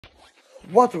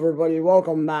What's up, everybody?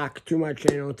 Welcome back to my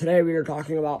channel. Today we are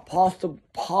talking about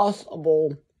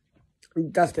possible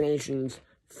destinations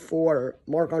for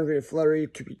Marc Andre fleury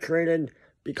to be traded,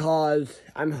 because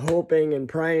I'm hoping and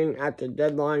praying at the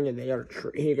deadline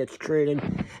that he gets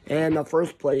traded. And the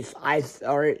first place,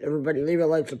 alright, everybody, leave a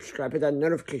like, subscribe, hit that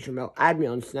notification bell, add me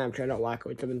on Snapchat at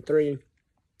Wacko873,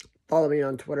 follow me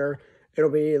on Twitter. It'll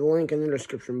be the link in the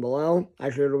description below.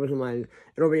 Actually, my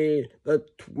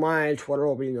Twitter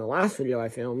will be in the last video I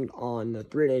filmed on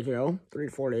 3 to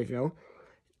 4 days ago.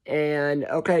 And,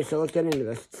 okay, so let's get into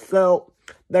this. So,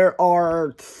 there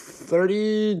are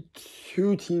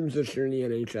 32 teams this year in the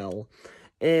NHL.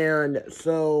 And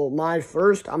so, I'm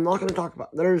not going to talk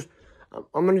about,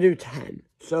 I'm going to do 10.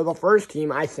 So, the first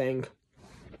team, I think,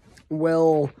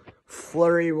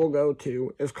 fleury will go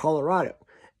to is Colorado.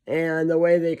 And the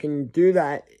way they can do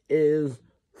that is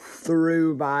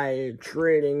by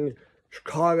trading.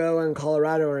 Chicago and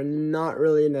Colorado are not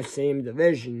really in the same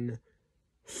division.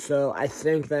 So I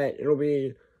think that it'll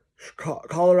be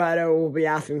Colorado will be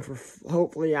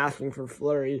hopefully asking for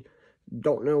fleury.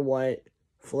 Don't know what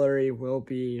fleury will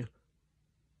be,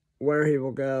 where he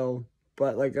will go.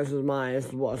 But like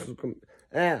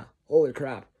holy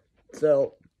crap.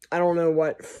 So I don't know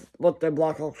what the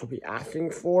Blackhawks will be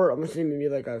asking for. I'm assuming maybe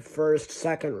like a first,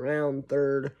 second round,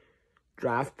 third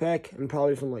draft pick, and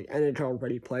probably some like NHL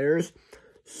ready players.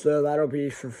 So that'll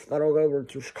go over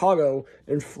to Chicago,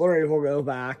 and fleury will go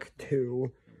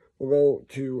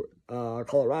to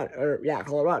Colorado.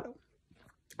 Colorado.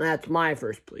 That's my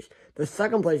first place. The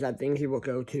second place I think he will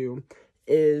go to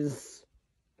is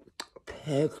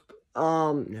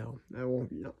no, I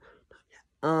won't. No, not yet.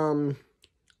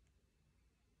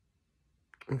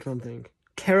 I'm trying to think.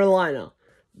 Carolina.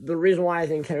 The reason why I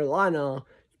think Carolina is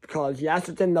because, yes,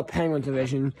 it's in the Penguins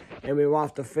division, and we will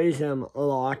have to face him a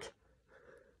lot.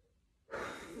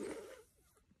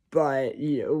 But,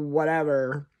 yeah,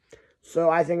 whatever. So,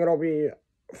 I think it'll be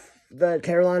the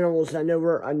Carolina will send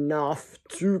over enough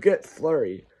to get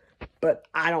fleury. But,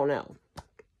 I don't know.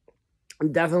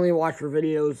 Definitely watch for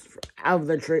videos of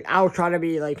the trade. I'll try to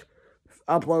be, like,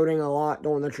 uploading a lot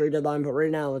during the trade deadline, but right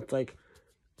now it's, like,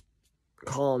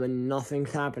 calm and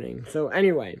nothing's happening. So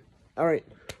anyway, alright.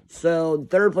 So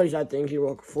third place I think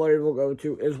fleury will go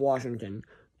to is Washington,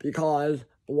 because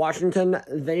Washington,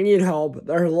 they need help.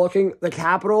 The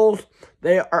Capitals,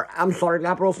 I'm sorry,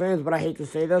 Capitals fans, but I hate to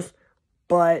say this,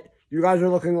 but you guys are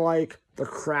looking like the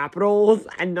Capitals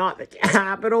and not the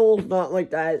Capitals, not like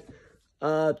that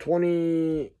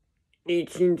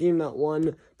 2018 team that won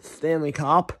the Stanley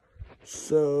Cup.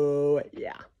 So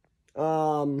yeah.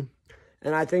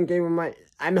 And I think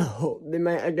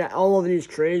all of these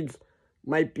trades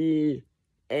might be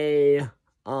like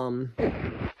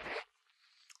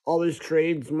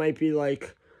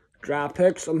draft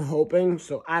picks, I'm hoping,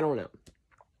 so I don't know.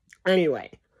 Anyway,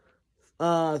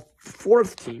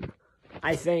 fourth team,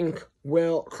 I think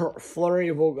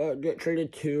fleury will get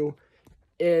traded to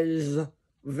is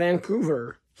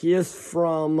Vancouver. He is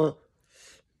from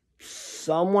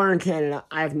somewhere in Canada,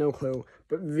 I have no clue.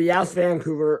 But yes,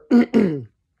 Vancouver,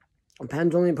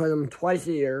 Pens only play them twice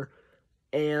a year,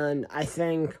 and I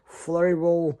think fleury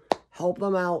will help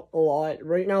them out a lot.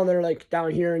 Right now, they're like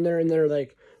down here, and they're in their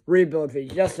like rebuild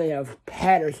phase. Yes, they have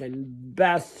Patterson,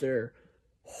 Besser,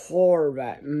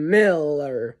 Horvat,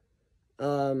 Miller,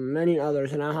 many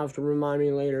others, and I'll have to remind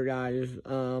me later, guys.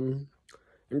 And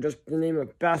just the name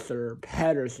of Besser,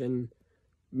 Patterson,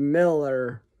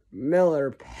 Miller,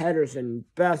 Patterson,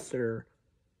 Besser,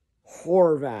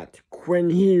 Horvat, Quinn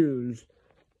Hughes,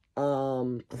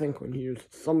 I think Quinn Hughes,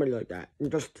 somebody like that. And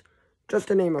just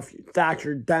to name a few.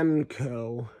 Thatcher,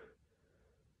 Demko,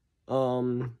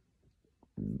 all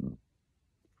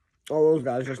those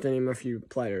guys, just to name a few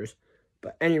players.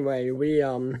 But anyway,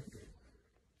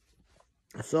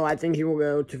 so I think he will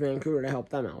go to Vancouver to help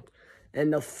them out.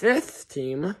 And the fifth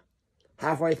team,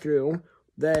 halfway through,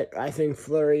 that I think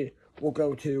fleury will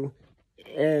go to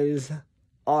is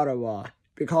Ottawa.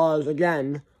 Because,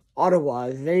 again, Ottawa,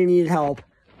 they need help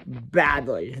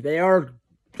badly. They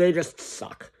just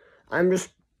suck. I'm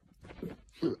just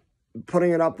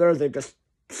putting it up there. They just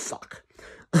suck.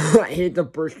 I hate to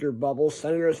burst your bubble,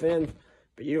 Senators fans,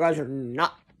 but you guys are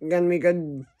not going to be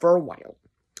good for a while.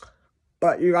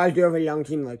 But you guys do have a young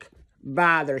team like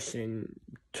Batherson,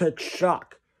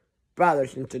 Tkachuk, Brady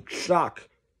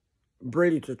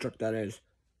Tkachuk, that is.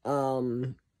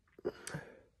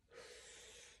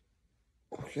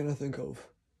 What can I think of?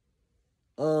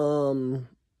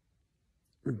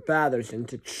 Batherson,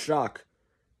 Tkachuk,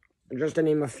 just to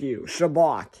name a few.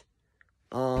 Shabbat.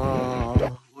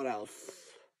 What else?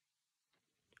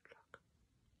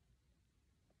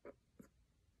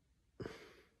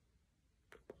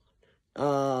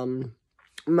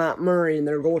 Matt Murray in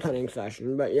their goaltending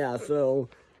session. But yeah, so,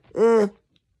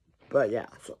 but yeah,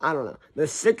 so I don't know. The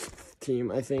 6th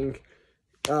team, I think,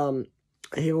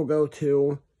 he will go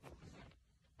to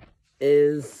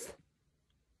is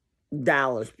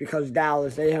Dallas, because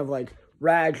Dallas, they have, like,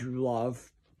 Radulov,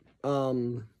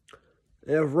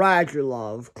 they have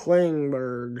Radulov,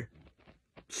 Klingberg,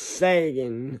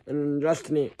 Sagan, and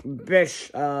Justin Bish.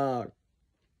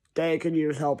 They could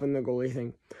use help in the goalie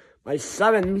thing. My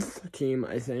 7th team,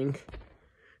 I think,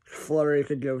 Fleury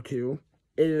could go to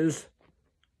is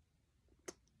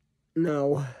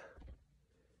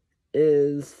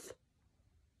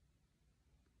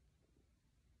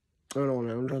I don't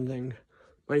know, I'm trying to think.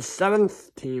 My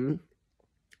 7th team,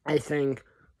 I think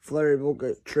Fleury will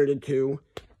get traded to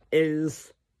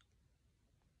is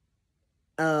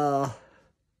I'm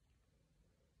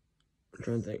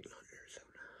trying to think.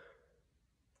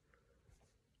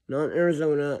 Not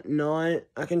Arizona,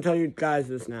 I can tell you guys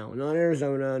this now. Not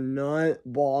Arizona, not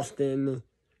Boston,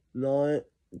 not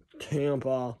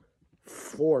Tampa,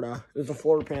 Florida. It's the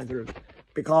Florida Panthers.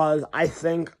 Because I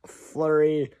think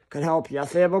Fleury could help.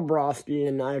 Yes, they have a Bobrovsky,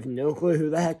 and I have no clue who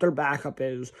the heck their backup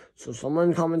is. So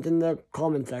someone comment in the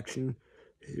comment section.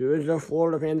 Who is the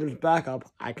Florida Panthers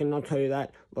backup? I cannot tell you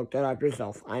that. Look that up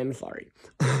yourself. I am sorry.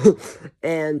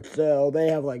 And so they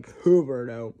have like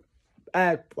Huberto,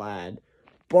 Ekblad,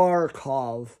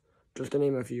 Barkov, just to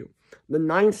name a few. The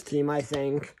 9th team, I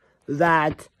think,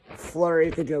 that Fleury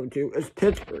could go to is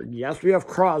Pittsburgh. Yes, we have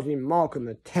Crosby, Malkin,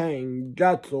 the Tang,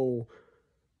 Getzel,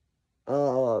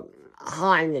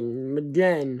 Hyman,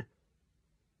 McGinn,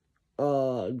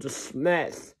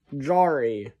 Smith,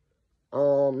 Jari,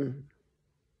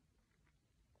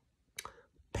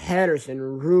 Pedersen,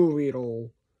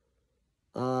 Ruhwedel,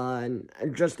 and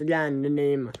just again, the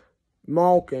name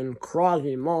Malkin,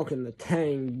 Crosby, Malkin, the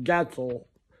Tang, Getzel,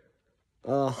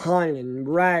 Hyman,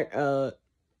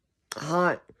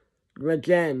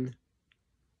 McGinn,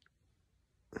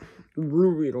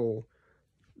 Ruhwedel,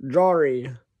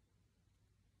 Jari,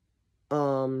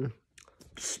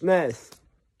 Smith,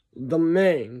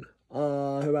 Domingue,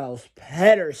 who else?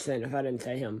 Pedersen, if I didn't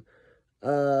say him.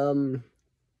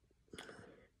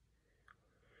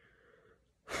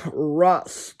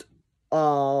 Rust,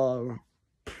 DOC,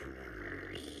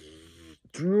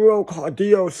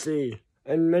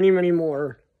 and many, many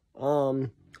more.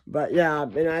 But yeah,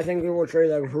 and I think we will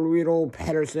trade like Ruhwedel,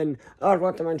 Pedersen. I was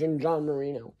about to mention John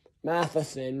Marino,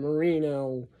 Matheson,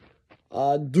 Marino,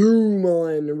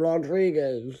 Dumoulin,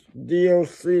 Rodriguez,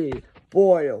 DOC,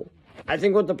 Boyle. I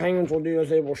think what the Penguins will do is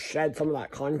they will shed some of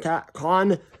that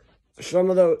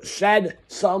shed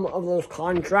some of those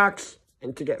contracts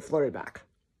and to get Fleury back.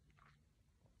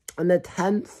 And the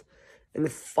 10th and the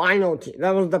final team,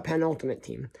 that was the penultimate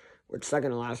team, which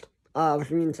second to last.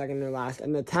 Second to last.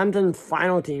 And the 10th and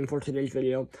final team for today's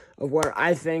video of where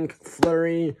I think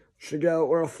Fleury should go,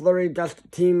 or a Fleury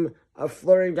destination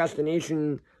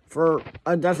for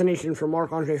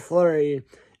Marc Andre Fleury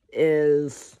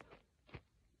is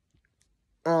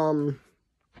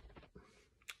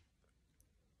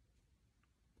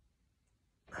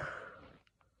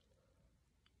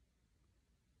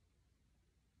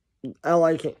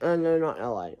LA, no, not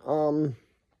LA.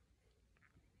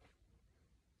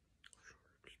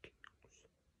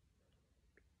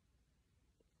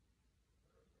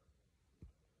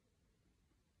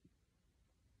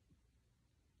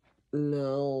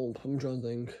 No, I'm trying to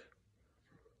think.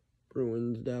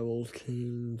 Bruins, Devils,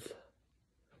 Canes,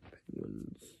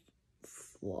 Penguins,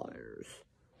 Flyers.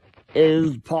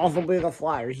 Is possibly the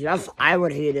Flyers. Yes, I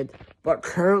would hate it. But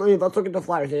currently, let's look at the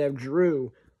Flyers. They have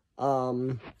Drew,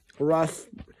 Russ.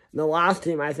 The last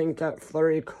team I think that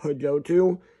Fleury could go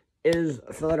to is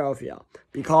Philadelphia.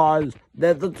 Because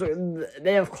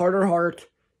they have Carter Hart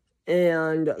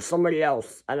and somebody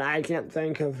else. And I can't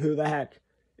think of who the heck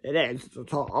it is.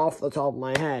 It's off the top of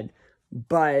my head.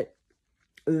 But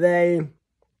they've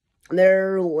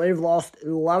lost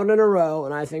 11 in a row.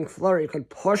 And I think Fleury could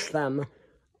push them.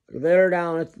 They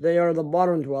are the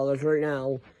bottom dwellers right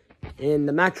now in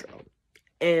the Metro.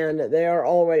 And they are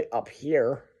all the way up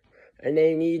here. And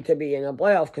they need to be in a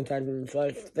playoff contention. So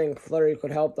I think Fleury could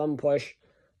help them push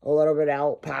a little bit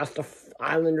out past the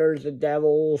Islanders, the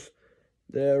Devils,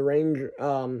 the Rangers.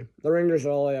 The Rangers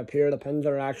are all the way up here. The Pens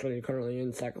are actually currently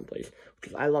in second place.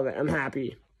 Which I love it. I'm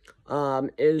happy.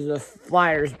 Is the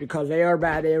Flyers, because they are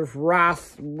bad. They have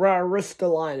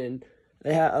Ristolainen.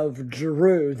 They have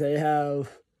Giroux. They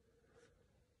have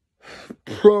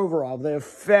Provorov, they have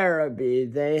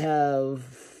Farabee, they have,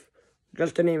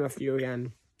 just to name a few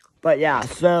again. But yeah,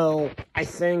 so I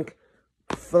think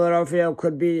Philadelphia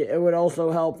it would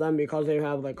also help them because they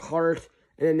have like Hart,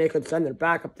 and then they could send their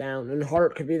backup down, and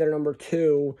Hart could be their number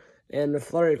 2, and the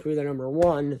Fleury could be their number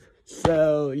 1.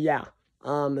 So yeah,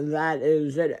 that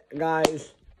is it,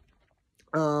 guys.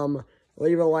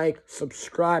 Leave a like,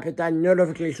 subscribe, hit that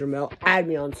notification bell, add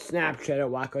me on Snapchat at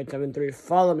Wacko73,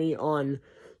 follow me on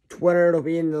Twitter. It'll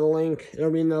be in the link, it'll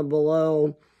be in the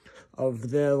below of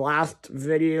the last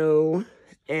video,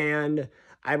 and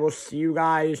I will see you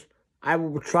guys. I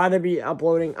will try to be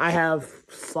uploading. I have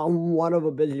somewhat of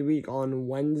a busy week on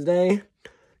Wednesday,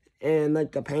 and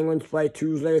like the Penguins play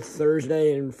Tuesday,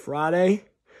 Thursday, and Friday,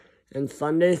 and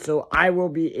Sunday, so I will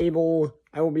be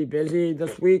busy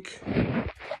this week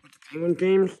with the Penguin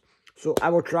games, so I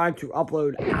will try to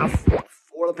upload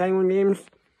for the Penguin games.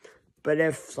 But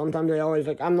if sometimes they always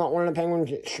like, I'm not wearing a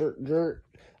Penguins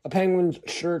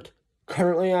shirt.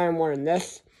 Currently, I am wearing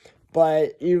this,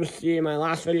 but you see in my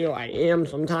last video, I am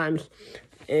sometimes.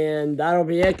 And that'll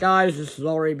be it, guys. This is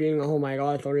already being, oh my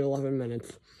god, it's already 11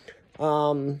 minutes.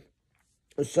 So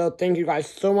thank you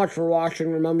guys so much for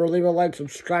watching. Remember, leave a like,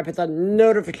 subscribe, hit that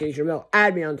notification bell,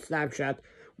 add me on Snapchat.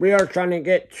 We are trying to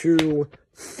get to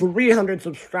 300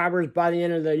 subscribers by the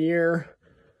end of the year.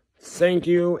 Thank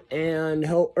you, and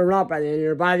not by the end of the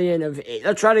year, by the end of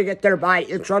let's try to get there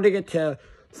let's try to get to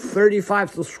 35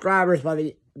 subscribers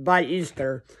by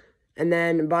Easter, and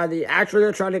then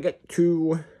let's try to get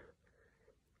to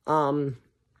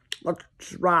let's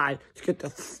try to get to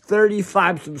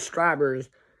 35 subscribers,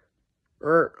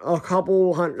 or a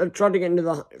couple hundred. Let's try to get into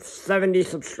the 70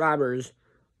 subscribers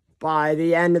by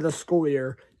the end of the school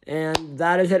year, and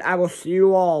that is it. I will see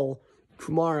you all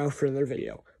tomorrow for another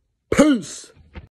video. Peace.